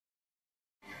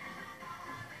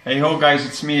Hey ho guys,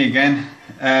 it's me again.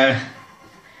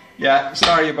 Yeah,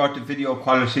 sorry about the video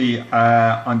quality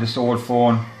on this old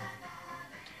phone.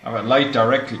 I have a light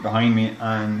directly behind me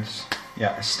and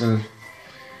yeah, it's still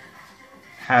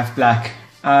half black.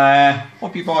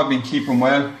 Hope you've all been keeping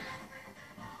well.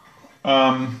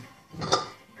 I'm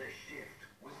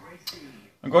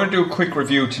going to do a quick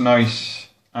review tonight,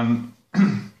 and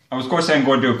I was going to say I'm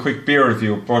going to do a quick beer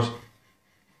review, but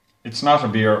it's not a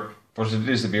beer, but it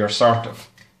is a beer sort of.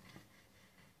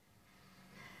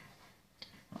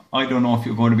 I don't know if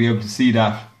you're going to be able to see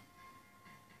that.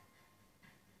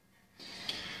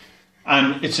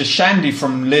 And it's a Shandy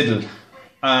from Lidl.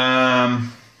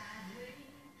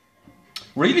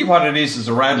 Really what it is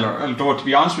a radler, although to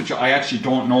be honest with you, I actually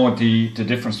don't know the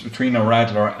difference between a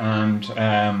radler and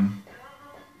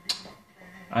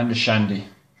a Shandy.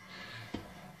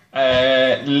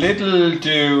 Lidl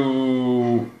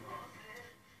do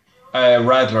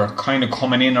radler kind of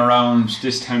coming in around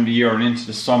this time of the year and into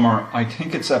the summer. I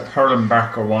think it's a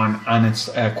Perlenbacher one, and it's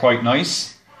quite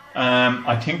nice.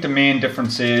 I think the main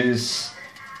difference is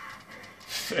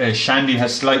Shandy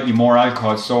has slightly more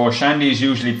alcohol. So Shandy is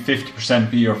usually 50%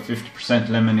 beer, 50%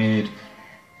 lemonade.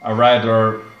 A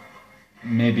radler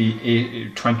maybe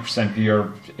 20%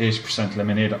 beer, 80%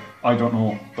 lemonade. I don't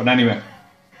know, but anyway,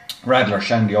 radler,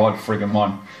 Shandy, all friggin'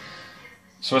 one.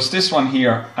 So it's this one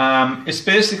here. It's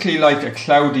basically like a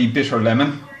cloudy bitter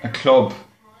lemon, a club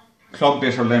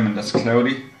bitter lemon that's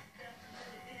cloudy.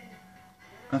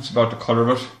 That's about the colour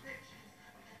of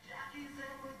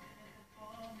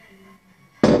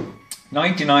it.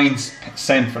 99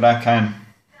 for that can.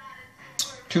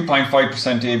 2.5%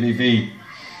 ABV.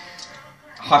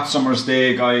 Hot summer's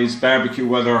day, guys. Barbecue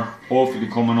weather hopefully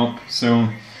coming up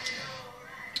soon.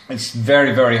 It's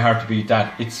very, very hard to beat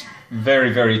that. It's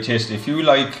very, very tasty. If you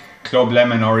like Club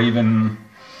Lemon or even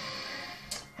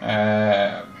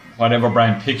whatever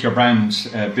brand, pick your brand,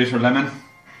 bitter lemon.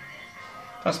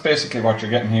 That's basically what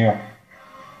you're getting here.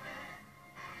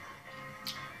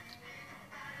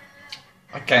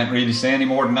 I can't really say any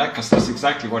more than that because that's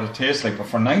exactly what it tastes like. But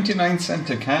for 99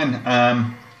 a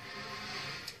can,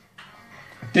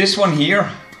 this one here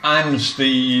and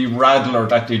the Radler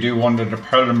that they do under the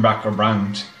Perlenbacher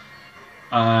brand,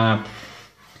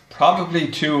 probably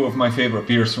two of my favourite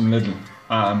beers from Lidl.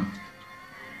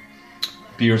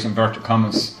 Beers inverted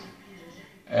commas.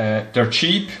 They're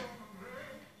cheap,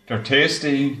 they're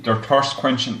tasty, they're thirst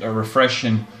quenching, they're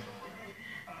refreshing,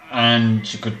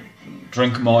 and you could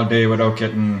drink them all day without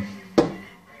getting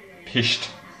pished.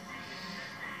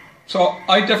 So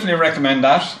I definitely recommend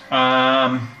that.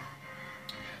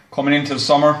 Coming into the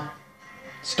summer,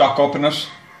 stock up in it.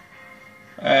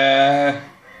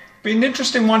 Be an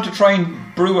interesting one to try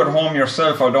and brew at home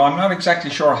yourself, although I'm not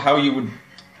exactly sure how you would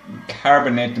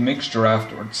carbonate the mixture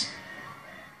afterwards.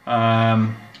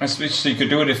 I suppose you could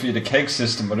do it if you had a keg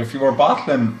system, but if you were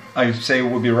bottling, I'd say it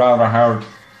would be rather hard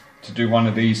to do one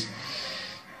of these.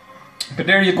 But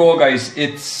there you go, guys.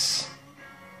 It's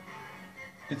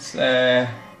beer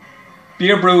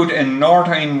brewed in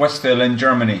Nordrhein-Westfalen in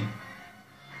Germany.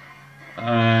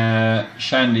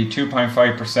 Shandy,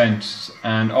 2.5%,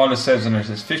 and all it says in it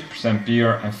is 50%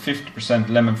 beer and 50%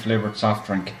 lemon flavoured soft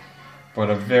drink, but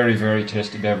a very, very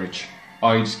tasty beverage.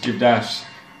 I'd give that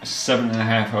a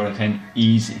 7.5 out of 10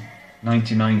 easy.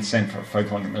 99 cents for a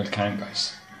 500ml can,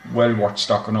 guys. Well worth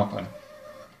stocking up on.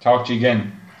 Talk to you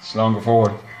again. So long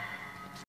forward.